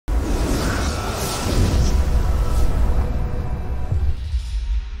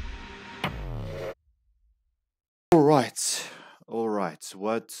All right.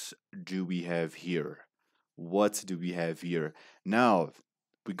 What do we have here? What do we have here? Now,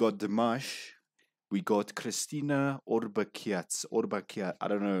 we got Dimash. We got Kristina Orbakaite. I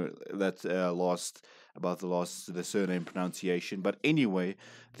don't know that the surname pronunciation. But anyway,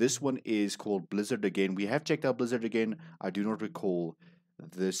 this one is called Blizzard again. We have checked out Blizzard again. I do not recall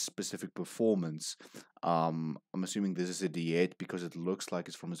this specific performance. I'm assuming this is a diet because it looks like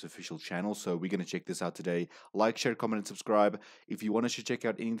it's from his official channel. So we're gonna check this out today. Like, share, comment, and subscribe. If you want us to check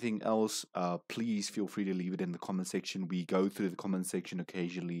out anything else, please feel free to leave it in the comment section. We go through the comment section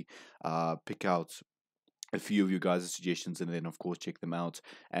occasionally, pick out a few of you guys' suggestions, and then of course check them out.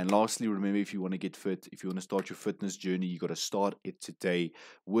 And lastly, remember, if you want to get fit, if you want to start your fitness journey, you got to start it today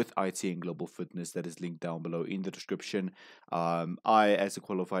with ITN Global Fitness. That is linked down below in the description. I, as a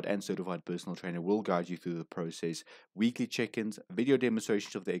qualified and certified personal trainer, will guide you through the process. Weekly check-ins, video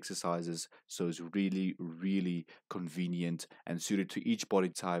demonstrations of the exercises, so it's really convenient and suited to each body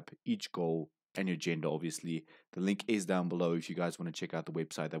type, each goal, and your gender. Obviously, the link is down below. If you guys want to check out the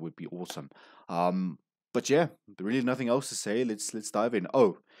website, that would be awesome. But yeah, really nothing else to say. Let's dive in.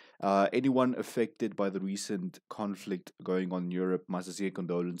 Anyone affected by the recent conflict going on in Europe, my sincere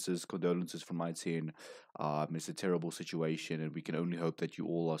condolences from my team. It's a terrible situation, and we can only hope that you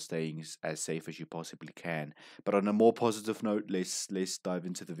all are staying as safe as you possibly can. But on a more positive note, let's dive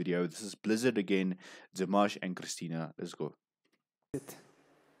into the video. This is Blizzard again, Dimash and Kristina. Let's go.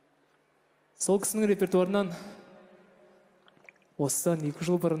 Сол кісінің репертуарынан осыдан 2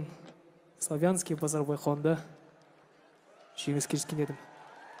 жыл бұрын Славянский базар байқауында жеңіске жеткен едім.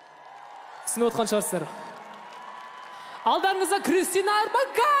 Түсініп отқан шығарсыздар. Алдарыңызда Kristina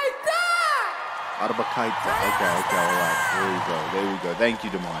Orbakaite! Orbakaite. Okay, all right. There we go. Thank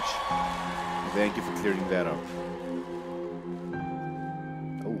you, Dimash. Thank you for clearing that up.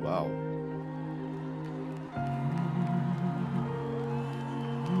 Oh, wow.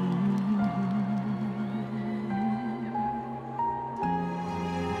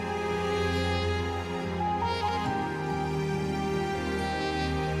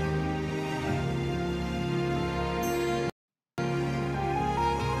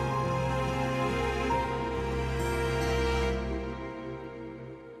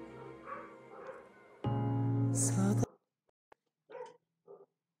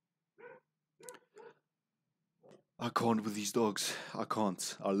 I can't with these dogs. I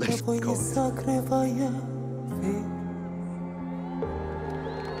can't. I'll let it go. I literally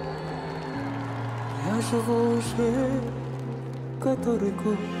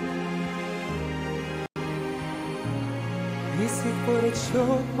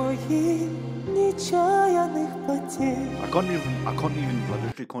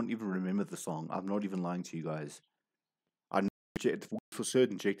can't even remember the song. I'm not even lying to you guys. I for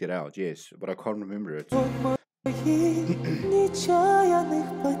certain checked it out, yes, but I can't remember it. Нечаянных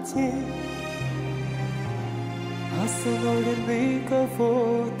потерь, остановлены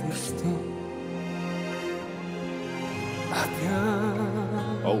кого-то, что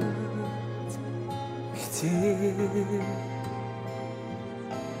опять метель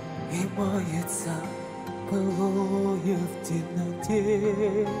и мается былое в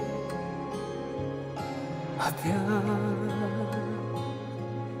темноте. Опять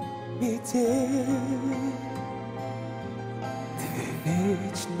метель.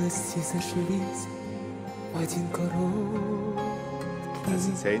 Вечности зашлись в один короткий. That's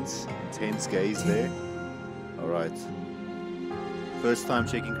intense gaze there. All right. First time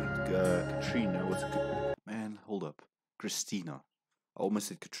checking Katrina. What's it? Man, hold up. Kristina. I almost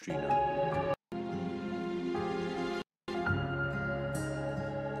said Katrina.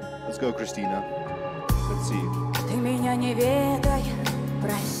 Let's go, Kristina. Let's see. Ты меня не ведай,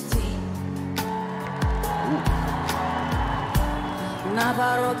 прости. На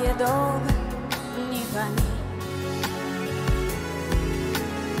пороге долго не томи.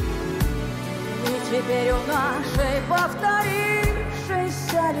 И теперь у нашей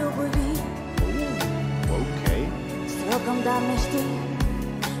повторившейся любви сроком давности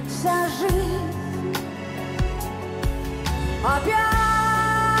вся жизнь опять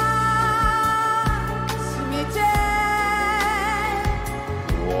метель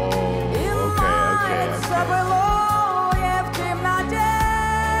и мается былое в темноте.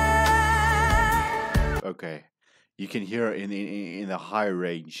 Okay, you can hear in the high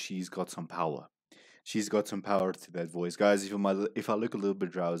range. She's got some power. She's got some power to that voice, guys. If I look a little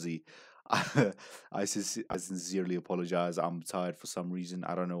bit drowsy, I sincerely apologize. I'm tired for some reason.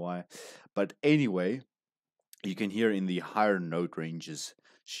 I don't know why, but anyway, you can hear in the higher note ranges.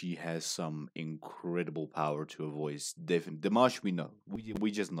 She has some incredible power to her voice. Definitely, Dimash, we know.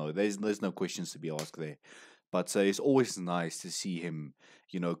 We just know. There's no questions to be asked there. But it's always nice to see him,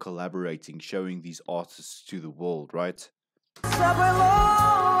 you know, collaborating, showing these artists to the world, right? He's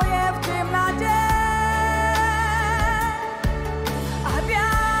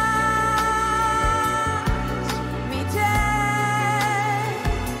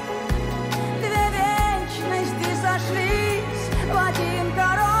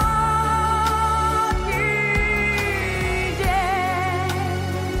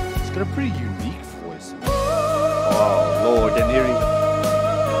got a pretty unique voice. Oh, Lord, and here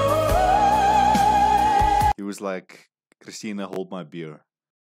he was like, Kristina, hold my beer.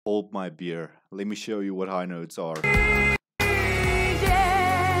 Hold my beer. Let me show you what high notes are.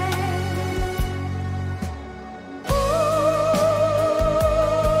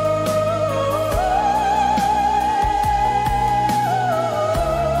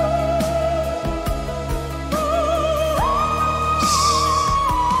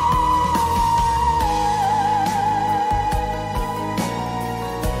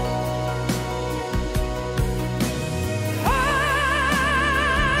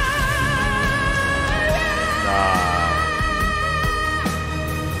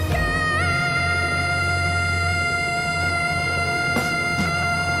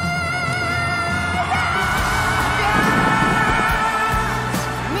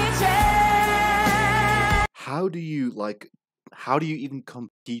 How do you even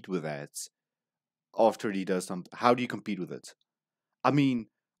compete with that after he does something? How do you compete with it? I mean,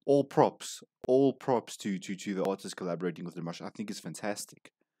 all props to the artists collaborating with Dimash. I think it's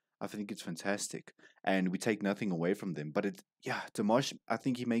fantastic. I think it's fantastic, and we take nothing away from them. But Dimash, I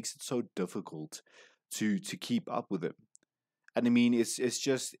think he makes it so difficult to keep up with him. And I mean, it's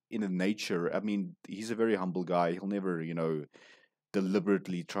just in the nature. I mean, he's a very humble guy. He'll never, you know,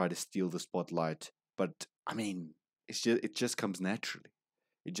 deliberately try to steal the spotlight. But I mean, it just comes naturally.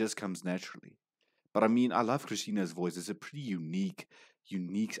 It just comes naturally. But I mean, I love Kristina's voice. It's a pretty unique.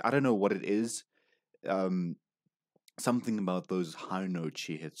 I don't know what it is. Something about those high notes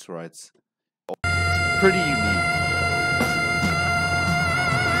she hits, right? It's pretty unique.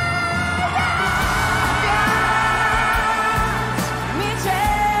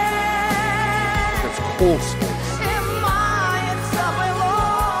 That's coarse voice.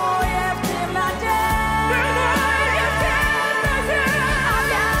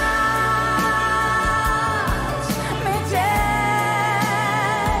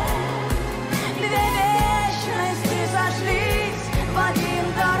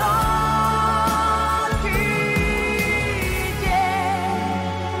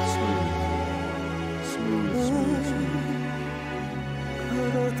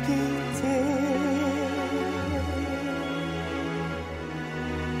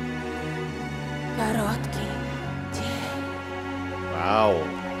 Wow.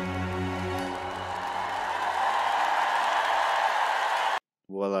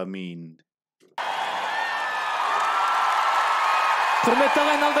 Well, I mean,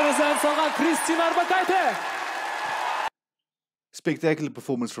 Kristina Orbakaite. Spectacular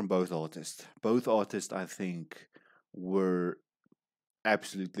performance from both artists. Both artists, I think, were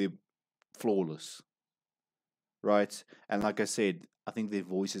absolutely flawless, right? And like I said, I think their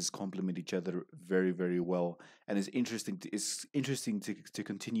voices complement each other very, very well, and it's interesting. To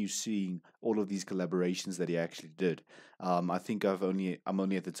continue seeing all of these collaborations that he actually did. I think I'm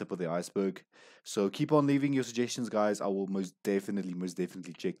only at the tip of the iceberg. So keep on leaving your suggestions, guys. I will most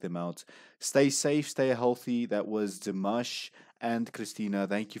definitely check them out. Stay safe, stay healthy. That was Dimash and Kristina.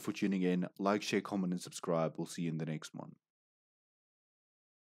 Thank you for tuning in. Like, share, comment, and subscribe. We'll see you in the next one.